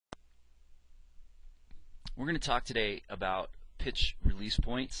We're going to talk today about pitch release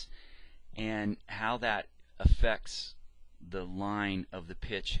points and how that affects the line of the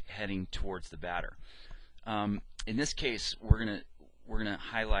pitch heading towards the batter. In this case, we're going to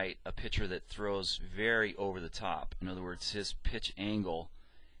highlight a pitcher that throws very over the top. In other words, his pitch angle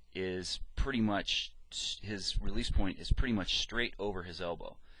is pretty much, his release point is pretty much straight over his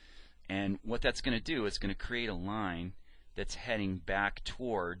elbow. And what that's going to do is going to create a line that's heading back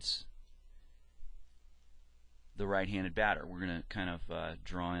towards the right-handed batter. We're going to kind of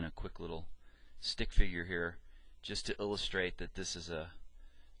draw in a quick little stick figure here just to illustrate that this is a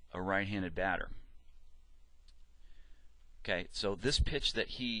right-handed batter. Okay, so this pitch that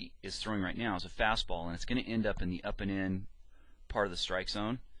he is throwing right now is a fastball, and it's going to end up in the up and in part of the strike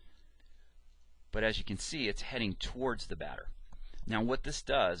zone. But as you can see, it's heading towards the batter. Now what this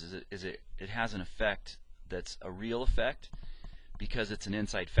does is it has an effect that's a real effect. Because it's an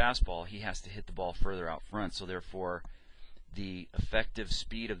inside fastball, he has to hit the ball further out front, so therefore the effective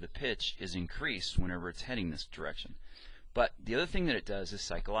speed of the pitch is increased whenever it's heading this direction. But the other thing that it does is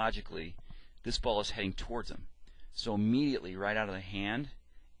psychologically, this ball is heading towards him. So immediately, right out of the hand,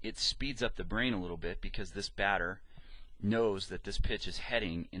 it speeds up the brain a little bit because this batter knows that this pitch is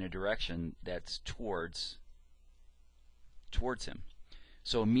heading in a direction that's towards him.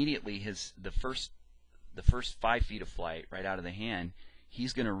 So immediately the first 5 feet of flight right out of the hand,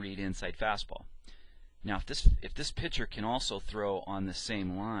 he's going to read inside fastball. Now if this pitcher can also throw on the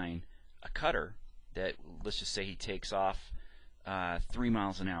same line a cutter that, let's just say he takes off 3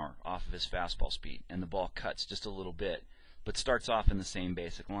 miles an hour off of his fastball speed and the ball cuts just a little bit but starts off in the same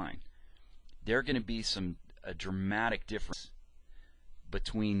basic line, there are going to be a dramatic difference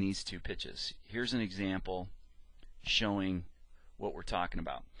between these two pitches. Here's an example showing what we're talking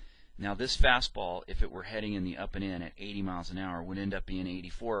about. Now this fastball, if it were heading in the up and in at 80 miles an hour, would end up being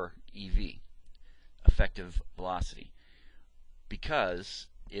 84 EV, effective velocity, because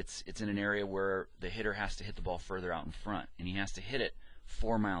it's in an area where the hitter has to hit the ball further out in front, and he has to hit it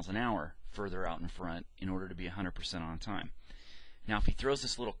 4 miles an hour further out in front in order to be 100% on time. Now if he throws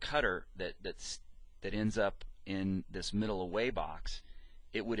this little cutter that ends up in this middle away box,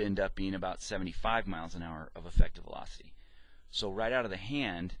 it would end up being about 75 miles an hour of effective velocity. So right out of the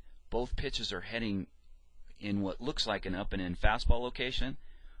hand, both pitches are heading in what looks like an up and in fastball location,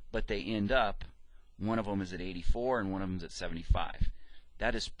 but they end up, one of them is at 84 and one of them is at 75.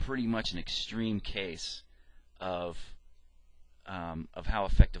 That is pretty much an extreme case of how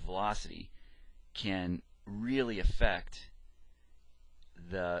effective velocity can really affect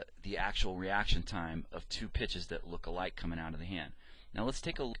the actual reaction time of two pitches that look alike coming out of the hand. Now let's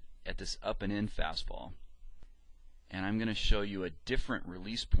take a look at this up and in fastball, and I'm going to show you a different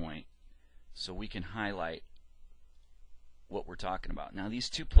release point so we can highlight what we're talking about. Now these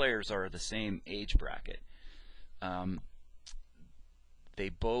two players are the same age bracket. They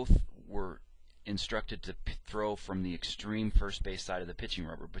both were instructed to throw from the extreme first base side of the pitching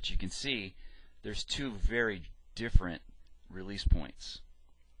rubber, but you can see there's two very different release points.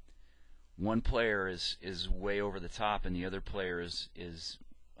 One player is way over the top, and the other player is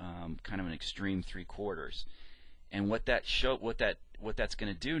kind of an extreme 3/4. And what that's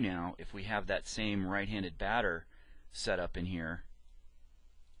going to do now, if we have that same right-handed batter set up in here,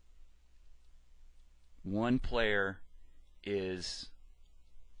 one player is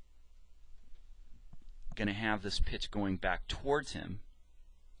going to have this pitch going back towards him,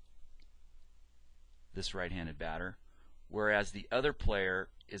 this right-handed batter, whereas the other player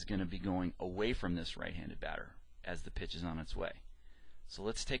is going to be going away from this right-handed batter as the pitch is on its way. So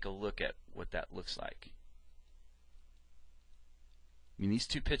let's take a look at what that looks like. I mean, these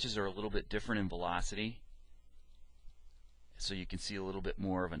two pitches are a little bit different in velocity, so you can see a little bit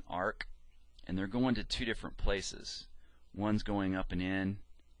more of an arc, and they're going to two different places. One's going up and in,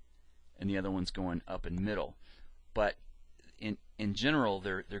 and the other one's going up and middle. But in general,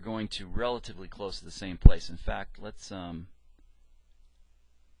 they're going to relatively close to the same place. In fact, let's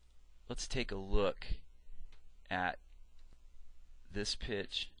take a look at this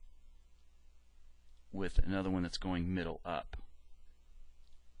pitch with another one that's going middle up.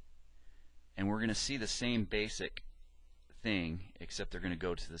 And we're going to see the same basic thing, except they're going to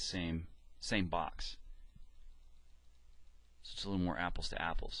go to the same box. So it's a little more apples to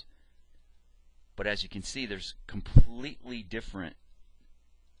apples. But as you can see, there's completely different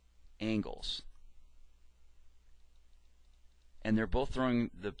angles. And they're both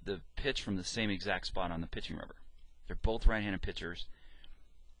throwing the pitch from the same exact spot on the pitching rubber. They're both right-handed pitchers,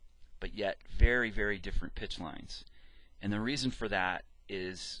 but yet very, very different pitch lines. And the reason for that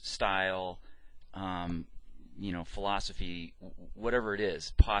is style, philosophy, whatever it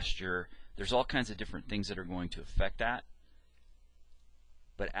is, posture, there's all kinds of different things that are going to affect that.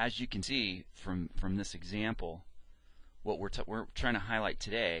 But as you can see from this example, what we're trying to highlight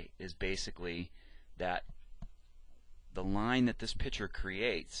today is basically that the line that this pitcher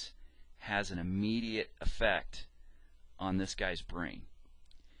creates has an immediate effect on this guy's brain.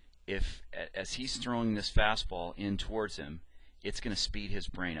 If as he's throwing this fastball in towards him, it's going to speed his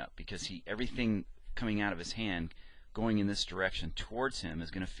brain up, because everything coming out of his hand going in this direction towards him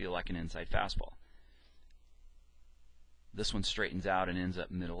is going to feel like an inside fastball. This one straightens out and ends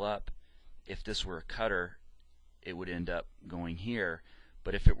up middle up. If this were a cutter, it would end up going here.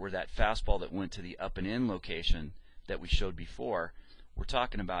 But if it were that fastball that went to the up and in location that we showed before, we're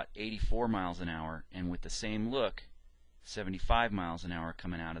talking about 84 miles an hour, and with the same look, 75 miles an hour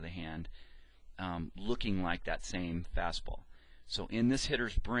coming out of the hand, looking like that same fastball. So in this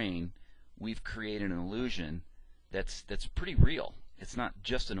hitter's brain, we've created an illusion that's pretty real. It's not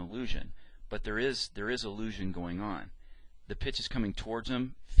just an illusion, but there is illusion going on. The pitch is coming towards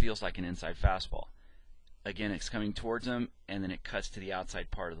him, feels like an inside fastball. Again, it's coming towards him, and then it cuts to the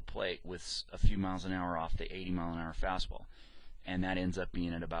outside part of the plate with a few miles an hour off the 80-mile-an-hour fastball, and that ends up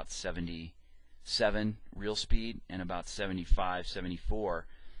being at about 77 real speed and about 75, 74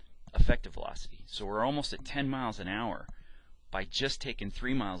 effective velocity. So we're almost at 10 miles an hour by just taking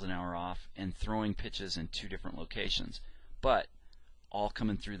 3 miles an hour off and throwing pitches in 2 different locations, but all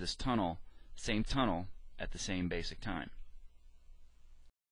coming through this tunnel, same tunnel, at the same basic time.